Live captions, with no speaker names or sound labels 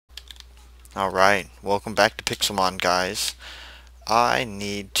Alright, welcome back to Pixelmon, guys. I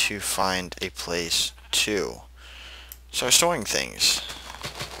need to find a place to start storing things.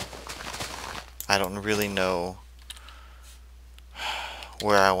 I don't really know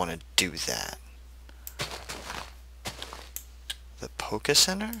where I want to do that. The Poke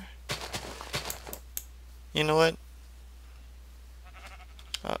Center? You know what?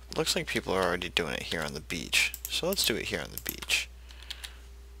 Looks like people are already doing it here on the beach. So let's do it here on the beach.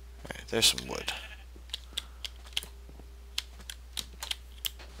 Alright, there's some wood.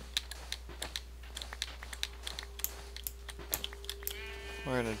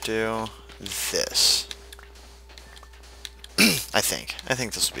 We're gonna do this. I think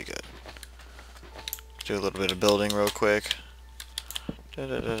this will be good. Do a little bit of building real quick.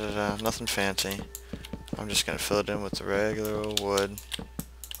 Nothing fancy. I'm just gonna fill it in with the regular old wood.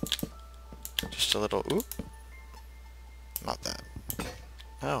 Just a little, oop. Not that.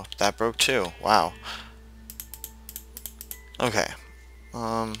 Oh, that broke too. Wow. Okay.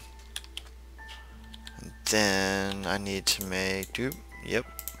 And then I need to make, yep,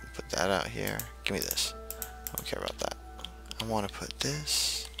 put that out here. Give me this. I don't care about that. I want to put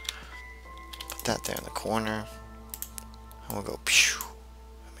this, put that there in the corner. I'm gonna go, pew,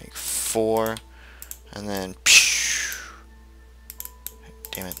 make 4, and then, pew.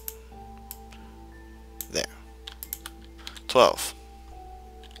 Damn it. There. 12.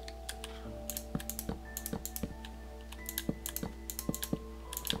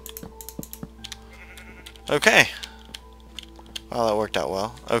 Okay. Well, that worked out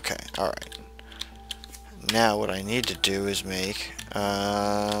well. Okay, alright. Now what I need to do is make,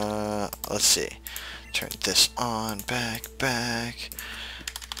 let's see. Turn this on, back,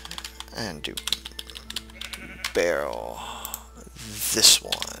 and do barrel. This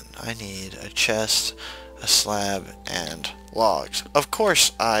one. I need a chest, a slab, and logs. Of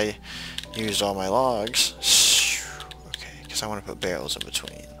course I used all my logs. Okay, because I want to put barrels in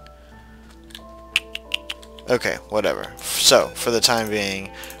between. Okay, whatever. So, for the time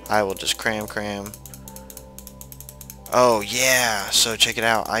being, I will just cram. Oh, yeah! So, check it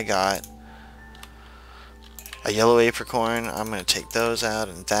out. I got a yellow apricorn. I'm going to take those out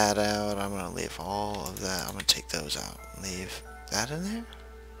and that out. I'm going to leave all of that. I'm going to take those out and leave that in there.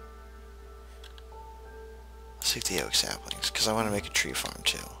 Let's take the oak saplings, because I want to make a tree farm,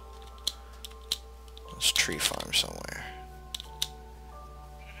 too. There's a tree farm somewhere.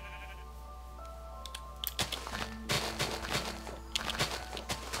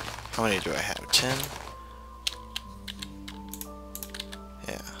 How many do I have? 10?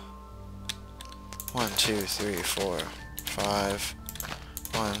 Yeah. 1, 2, 3, 4, 5.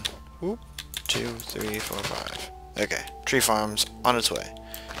 1, whoop, 2, 3, 4, 5. Okay, tree farm's on its way.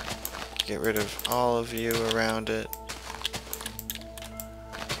 Get rid of all of you around it.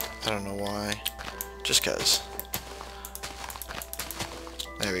 I don't know why. Just 'cause.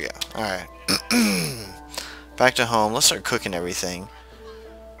 There we go. Alright. Back to home. Let's start cooking everything.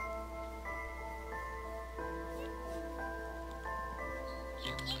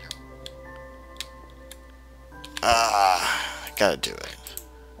 Gotta do it.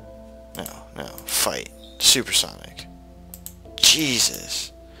 No, fight. Supersonic.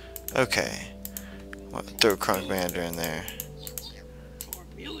 Jesus. Okay. Throw Krunkmeier in there.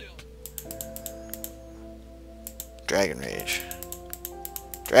 Dragon Rage.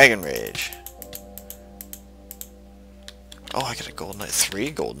 Oh, I got a gold nugget. 3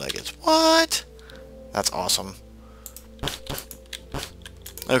 gold nuggets. What? That's awesome.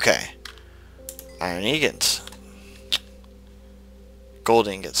 Okay. Iron ingots. Gold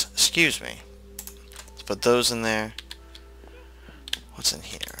ingots. Excuse me. Let's put those in there. What's in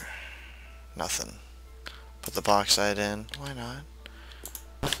here? Nothing. Put the bauxite in. Why not?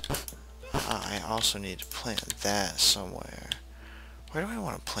 I also need to plant that somewhere. Where do I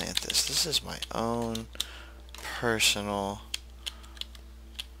want to plant this? This is my own personal...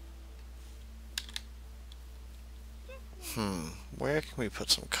 Where can we put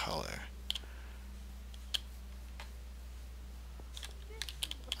some color?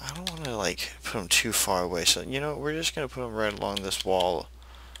 I don't want to, like, put them too far away. So, you know, we're just going to put them right along this wall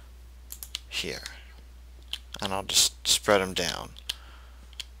here. And I'll just spread them down.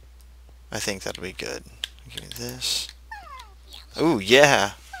 I think that'll be good. Give me this. Ooh,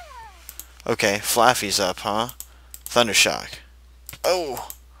 yeah! Okay, Flaffy's up, huh? Thundershock. Oh!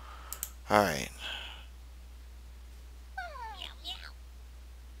 Alright.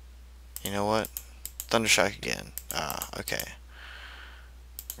 You know what? Thundershock again. Ah, okay.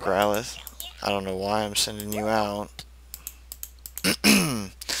 Growlithe. I don't know why I'm sending you out.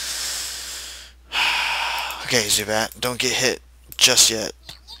 Okay, Zubat, don't get hit just yet.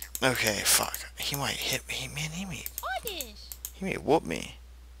 Okay, fuck. He might hit me. Man, he may whoop me.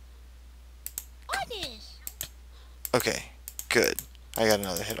 Okay, good. I got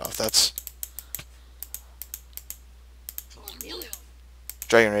another hit off. That's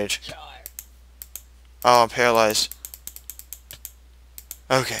Dragon Rage. Oh, I'm paralyzed.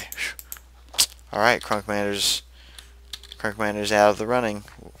 Okay. Alright, Krunkmeier's out of the running.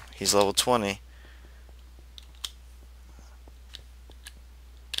 He's level 20.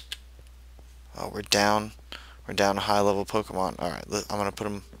 Oh, we're down. We're down a high level Pokemon. Alright, I'm gonna put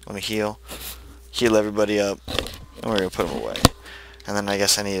him. Let me heal. Heal everybody up. And we're gonna put him away. And then I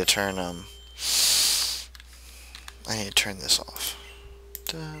guess I need to turn this off.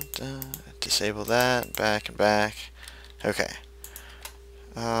 Disable that. Back and back. Okay.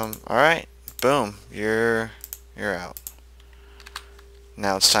 Alright. Boom. You're out.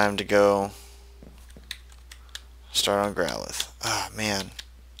 Now it's time to go start on Growlithe. Ah, man.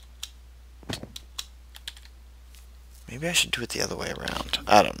 Maybe I should do it the other way around.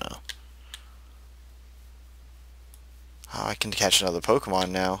 I don't know. Oh, I can catch another Pokemon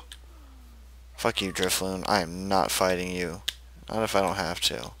now. Fuck you, Drifloon. I am not fighting you. Not if I don't have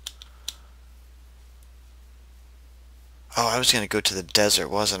to. Oh, I was going to go to the desert,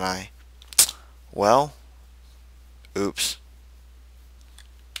 wasn't I? Well, oops.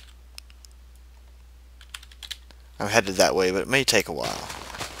 I'm headed that way, but it may take a while.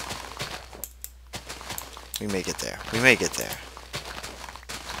 We may get there. We may get there.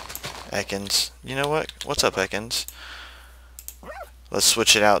 Ekans. You know what? What's up, Ekans? Let's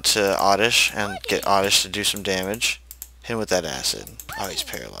switch it out to Oddish and get Oddish to do some damage. Hit him with that acid. Oh, he's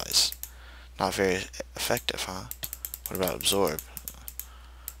paralyzed. Not very effective, huh? What about Absorb?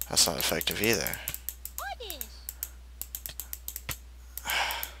 That's not effective either.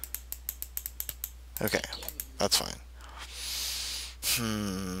 Okay, that's fine.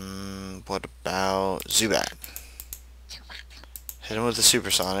 What about Zubat? Hit him with the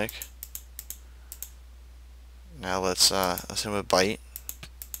Supersonic. Now let's hit him with Bite.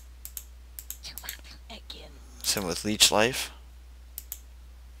 Let's hit him with Leech Life.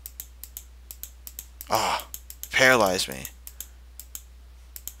 Ah, paralyzed me.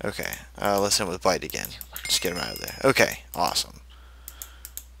 Okay, let's hit him with Bite again. Just get him out of there. Okay, awesome.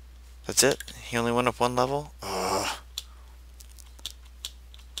 That's it? He only went up one level? Ugh.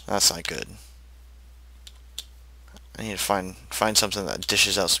 That's not good. I need to find something that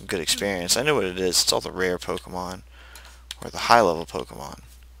dishes out some good experience. I know what it is. It's all the rare Pokemon. Or the high level Pokemon.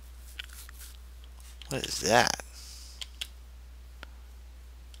 What is that?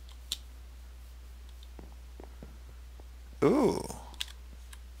 Ooh.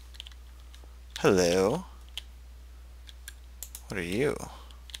 Hello. What are you?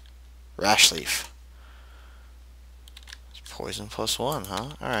 Rash Leaf. It's poison +1,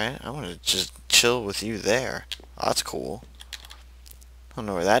 huh? Alright, I'm gonna just chill with you there. Oh, that's cool. I don't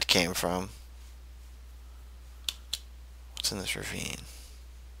know where that came from. What's in this ravine?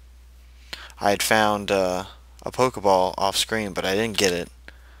 I had found a Pokeball off screen, but I didn't get it.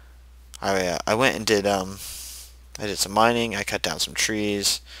 I went and did I did some mining. I cut down some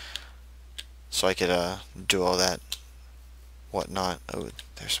trees so I could do all that whatnot. Oh,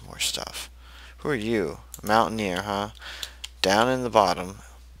 there's some more stuff. Who are you? A mountaineer, huh? Down in the bottom.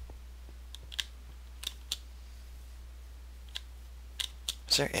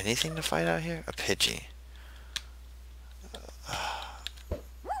 Is there anything to fight out here? A Pidgey.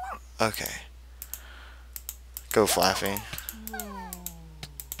 Okay. Go, Flaffy.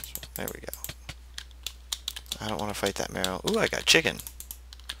 There we go. I don't want to fight that Meryl. Ooh, I got chicken.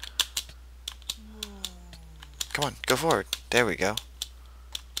 Come on, go forward. There we go.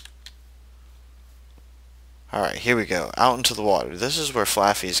 Alright, here we go. Out into the water. This is where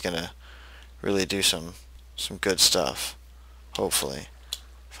Flaffy's gonna really do some good stuff. Hopefully.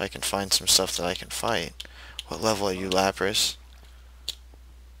 If I can find some stuff that I can fight. What level are you, Lapras?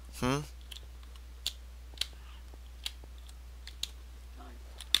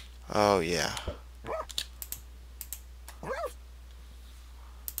 Oh, yeah.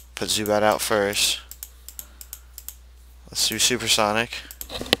 Put Zubat out first. Let's do Supersonic.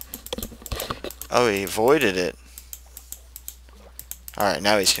 Oh, he avoided it. Alright,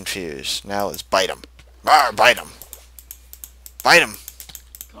 now he's confused. Now let's bite him. Arr, bite him. Bite him.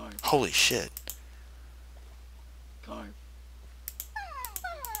 Holy shit. Well,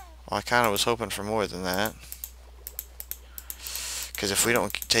 I kind of was hoping for more than that. Because if we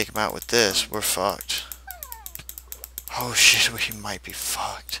don't take him out with this, we're fucked. Oh shit, we might be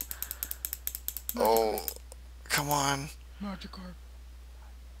fucked. Oh, come on.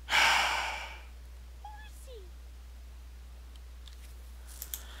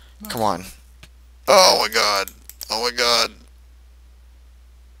 Come on. Oh my god. Oh my god.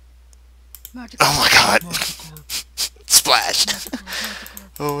 Oh my god. Splash.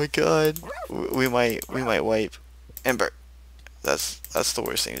 Oh my god. We might wipe. Ember. That's the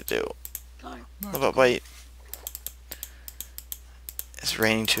worst thing to do. What about bite? It's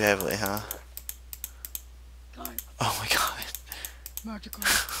raining too heavily, huh? Oh my god. What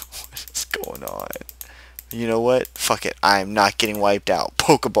is going on? You know what? Fuck it. I'm not getting wiped out.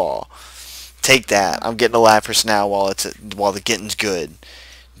 Pokeball. Take that. I'm getting a Lapras now while the getting's good.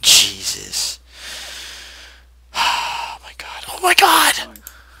 Jesus. Oh my god. Oh my god.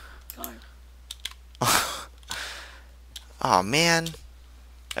 Oh man.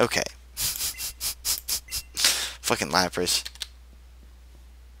 Okay. Fucking Lapras.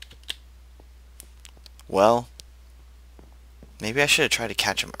 Well, maybe I should have tried to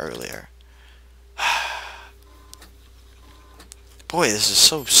catch him earlier. Boy, this is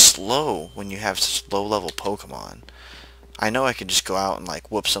so slow when you have such low-level Pokemon. I know I could just go out and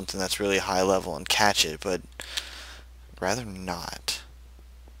like whoop something that's really high level and catch it, but rather not.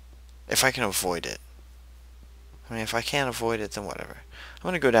 If I can avoid it. I mean, if I can't avoid it, then whatever. I'm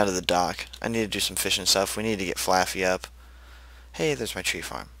gonna go down to the dock. I need to do some fishing stuff. We need to get Flaffy up. Hey, there's my tree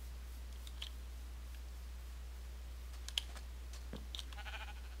farm.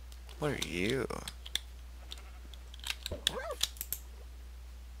 What are you?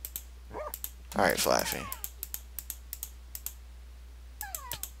 Alright, Flaffy.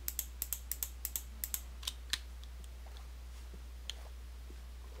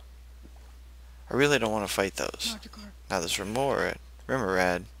 I really don't want to fight those. Now this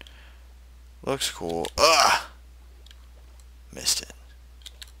Remoraid looks cool. Ugh! Missed it.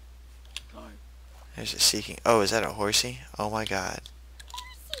 There's a Seeking. Oh, is that a horsey? Oh my god.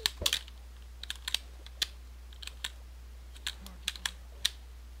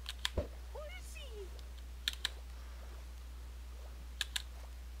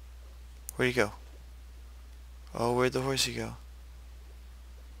 Where'd he go? Oh, where'd the horsey go?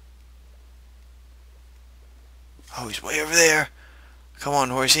 Oh, he's way over there. Come on,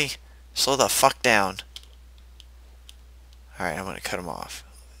 horsey. Slow the fuck down. Alright, I'm gonna cut him off.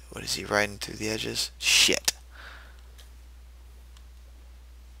 What is he riding through the edges? Shit.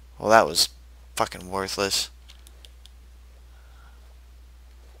 Well, that was fucking worthless.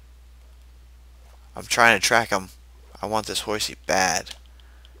 I'm trying to track him. I want this horsey bad.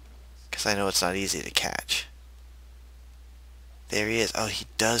 Because I know it's not easy to catch. There he is. Oh, he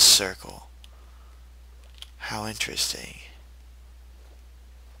does circle. How interesting.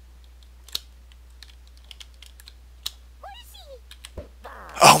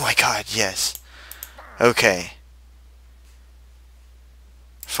 Oh my god, yes. Okay.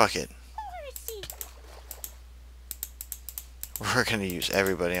 Fuck it. We're gonna use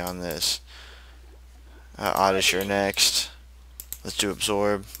everybody on this. Oddish, you're next. Let's do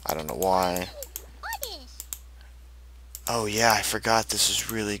Absorb. I don't know why. Oh yeah, I forgot this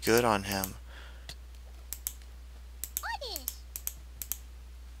is really good on him.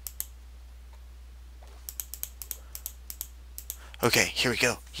 Okay, here we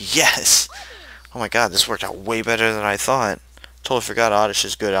go. Yes! Oh my god, this worked out way better than I thought. Totally forgot Oddish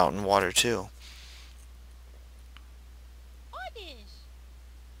is good out in water too.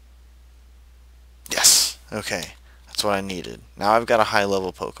 Yes! Okay, that's what I needed. Now I've got a high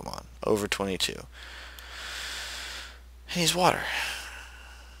level Pokemon. Over 22. And he's water.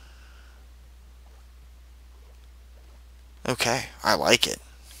 Okay, I like it.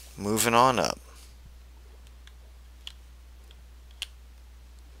 Moving on up.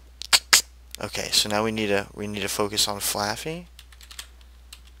 Okay, so now we need to focus on Flaffy.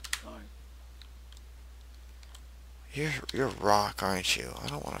 You're rock, aren't you? I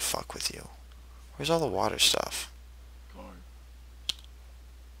don't want to fuck with you. Where's all the water stuff?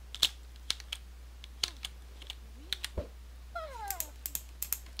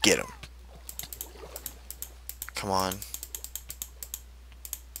 Get him. Come on.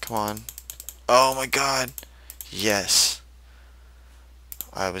 Come on. Oh my god. Yes.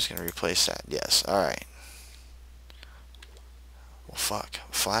 I was going to replace that. Yes. Alright. Well, fuck.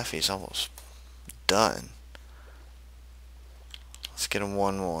 Flaffy's almost done. Let's get him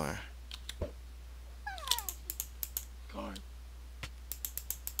one more. God.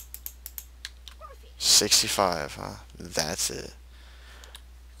 65, huh? That's it.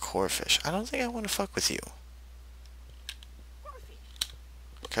 Corefish. I don't think I want to fuck with you.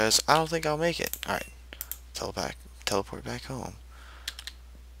 Because I don't think I'll make it. Alright. Teleport back home.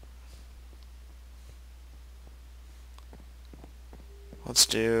 Let's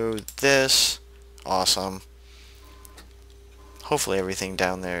do this. Awesome. hopefully everything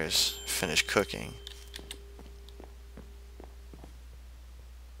down there is finished cooking.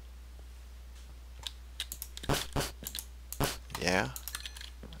 Yeah.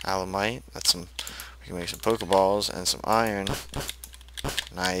 Alamite. That's some. We can make some Pokeballs and some iron.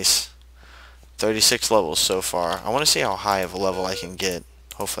 Nice. 36 levels so far. I want to see how high of a level I can get.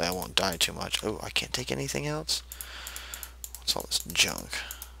 Hopefully I won't die too much. Oh, I can't take anything else? What's all this junk?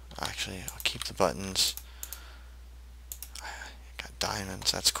 Actually, I'll keep the buttons. Got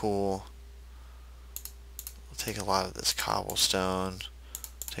diamonds. That's cool. We'll take a lot of this cobblestone.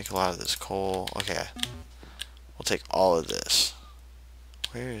 Take a lot of this coal. Okay. We'll take all of this.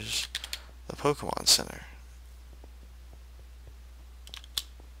 Where's the Pokemon Center?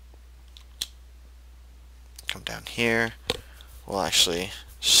 Come down here. We'll actually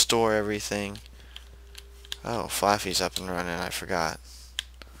store everything. Oh, Flaffy's up and running. I forgot.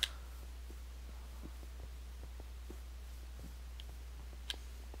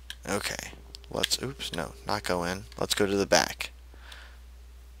 Okay. Let's, oops, no, not go in. Let's go to the back.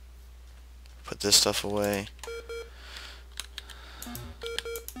 Put this stuff away.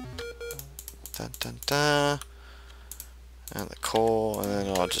 Dun, dun, dun. And the coal, and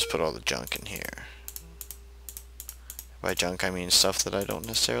then I'll just put all the junk in here. By junk I mean stuff that I don't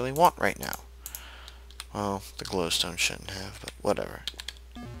necessarily want right now. Well, the glowstone shouldn't have, but whatever.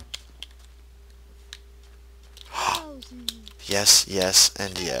 Yes, yes,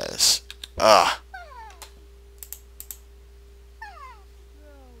 and yes. Ugh.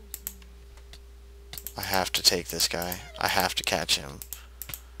 I have to take this guy. I have to catch him.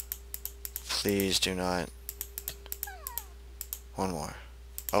 Please do not. One more.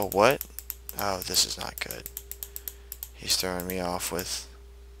 Oh, what? Oh, this is not good. He's throwing me off with...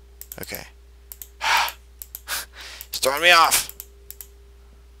 Okay. He's throwing me off!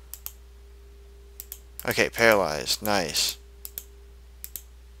 Okay, paralyzed. Nice.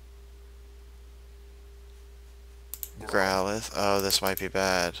 Growlithe. Oh, this might be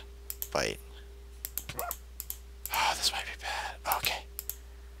bad. Bite. Oh, this might be bad. Okay.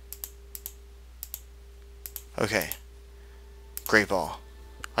 Okay. Great Ball.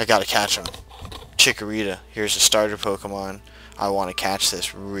 I gotta catch him. Chikorita. Here's a starter Pokemon. I want to catch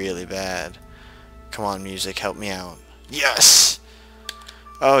this really bad. Come on, music. Help me out. Yes!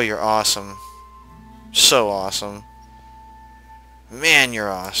 Oh, you're awesome. So awesome. Man, you're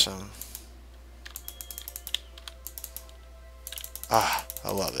awesome. Ah,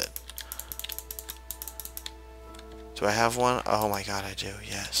 I love it. Do I have one? Oh my god, I do.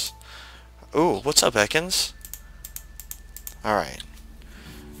 Yes. Ooh, what's up, Ekans? Alright.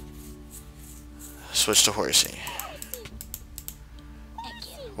 Switch to Horsey.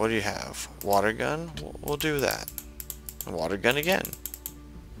 What do you have? Water gun? We'll do that. Water gun again.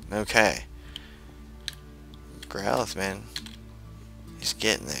 Okay. Growlithe, man. He's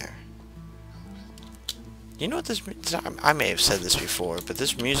getting there. You know what this... I may have said this before, but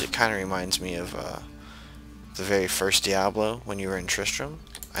this music kind of reminds me of the very first Diablo when you were in Tristram.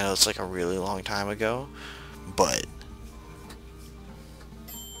 I know it's like a really long time ago, but...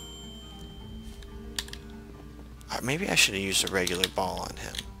 maybe I should have used a regular ball on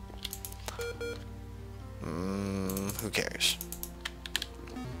him. Who cares?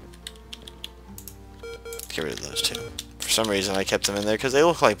 Get rid of those two. For some reason I kept them in there because they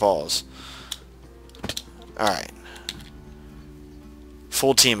look like balls. Alright.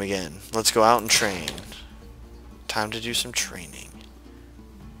 Full team again. Let's go out and train. Time to do some training.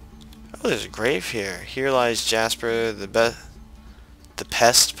 Oh, there's a grave here. Here lies Jasper, the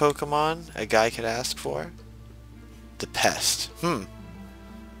pest Pokemon a guy could ask for. The pest.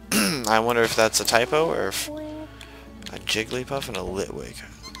 I wonder if that's a typo or if a Jigglypuff and a Litwick.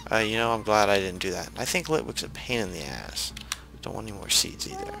 You know, I'm glad I didn't do that. I think Litwick's a pain in the ass. Don't want any more seeds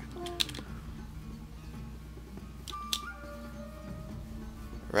either.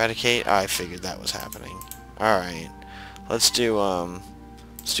 Eradicate. Oh, I figured that was happening. Alright. Let's do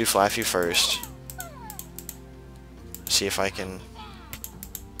Flaffy first. See if I can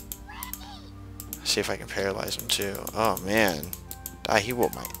paralyze him too. Oh man. He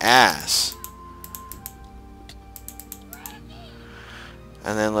whooped my ass.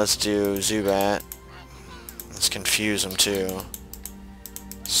 And then let's do Zubat. Let's confuse him too.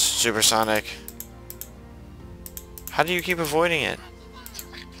 Supersonic. How do you keep avoiding it?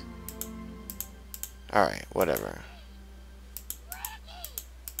 Alright, whatever.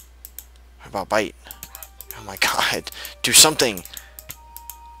 How about Bite? Oh my god. Do something!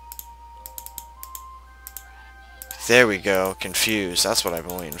 There we go. Confused. That's what I've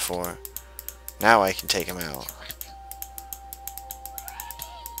been waiting for. Now I can take him out.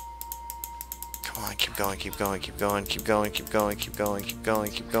 Come Come on, keep going, keep going, keep going, keep going, keep going, keep going, keep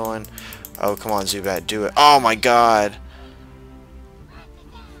going, keep going. Oh, come on, Zubat, do it. Oh my god!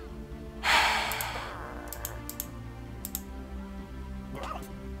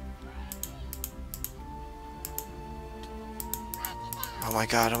 Oh my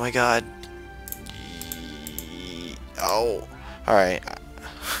god, oh my god. Oh, alright.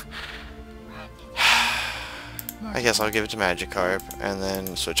 I guess I'll give it to Magikarp and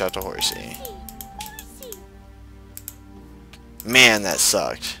then switch out to Horsey. Man, that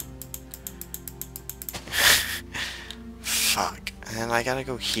sucked. Fuck. And I gotta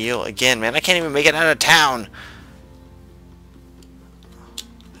go heal again, man. I can't even make it out of town.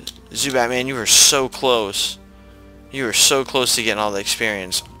 Zubat, man, you were so close. You were so close to getting all the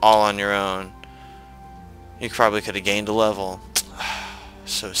experience all on your own. You probably could have gained a level.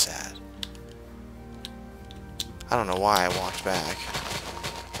 So sad. I don't know why I walked back.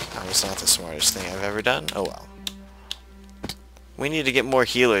 That was not the smartest thing I've ever done. Oh well. We need to get more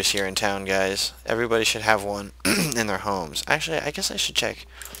healers here in town, guys. Everybody should have one in their homes. Actually, I guess I should check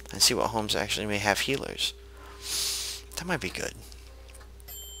and see what homes actually may have healers. That might be good.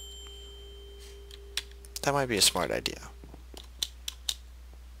 That might be a smart idea.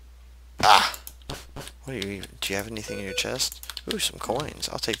 Ah! What do you have anything in your chest? Ooh, some coins.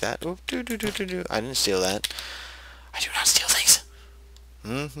 I'll take that. Ooh, I didn't steal that. I do not steal things.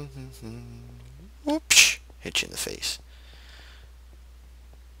 Whoops! Hit you in the face.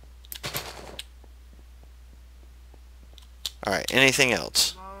 All right. Anything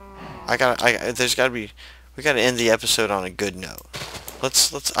else? There's gotta be. We gotta end the episode on a good note.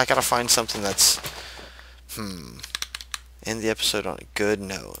 I gotta find something that's. End the episode on a good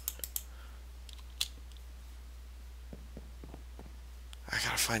note. I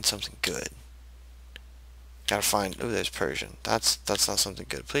gotta find something good. Gotta find. Oh, there's Persian. That's not something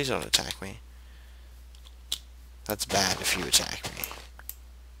good. Please don't attack me. That's bad if you attack me.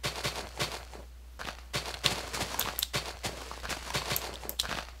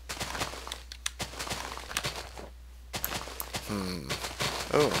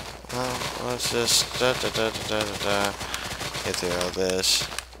 Oh, well, let's just get through all this.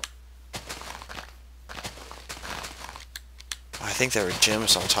 I think there were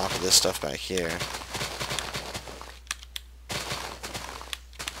gems on top of this stuff back here.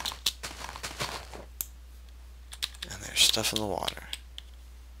 And there's stuff in the water.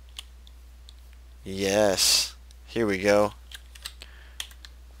 Yes. Here we go.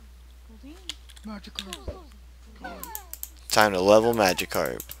 Time to level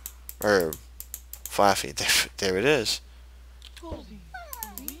Magikarp. Or Fluffy. There it is.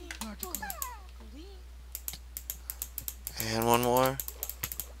 And one more.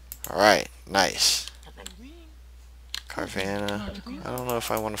 Alright, nice. Carvana. I don't know if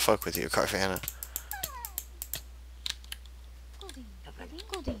I want to fuck with you, Carvana.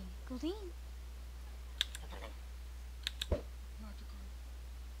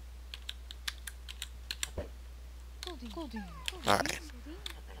 Alright.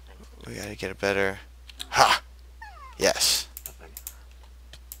 We gotta get a better... Ha! Yes.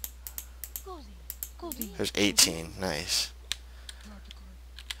 There's 18. Nice.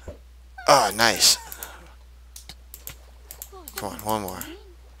 Oh, nice. Come on, one more.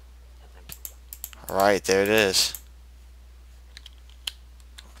 Alright, there it is.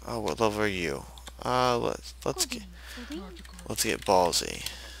 Oh, what level are you? Let's get ballsy.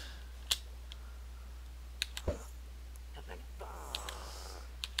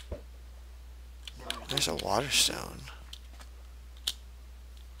 There's a water stone.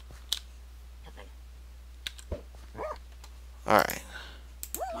 Alright.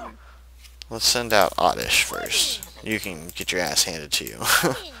 Let's send out Oddish first. You can get your ass handed to you.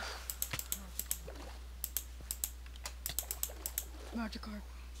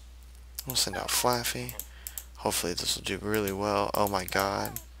 We'll send out Fluffy. Hopefully this will do really well. Oh my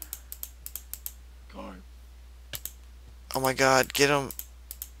god. Oh my god, get him.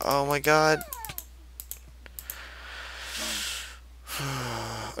 Oh my god.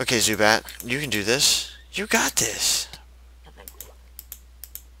 Okay, Zubat, you can do this. You got this.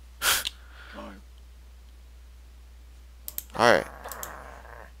 Alright.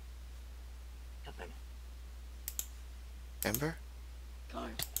 Ember?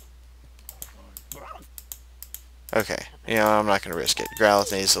 Okay. You know, I'm not going to risk it.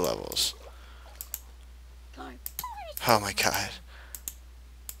 Growlithe needs the levels. Oh my god.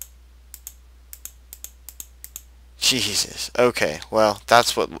 Jesus. Okay, well,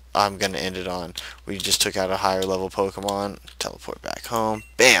 that's what I'm going to end it on. We just took out a higher level Pokemon. Teleport back home.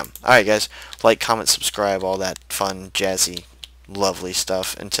 Bam! Alright guys, like, comment, subscribe, all that fun, jazzy, lovely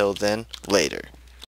stuff. Until then, later.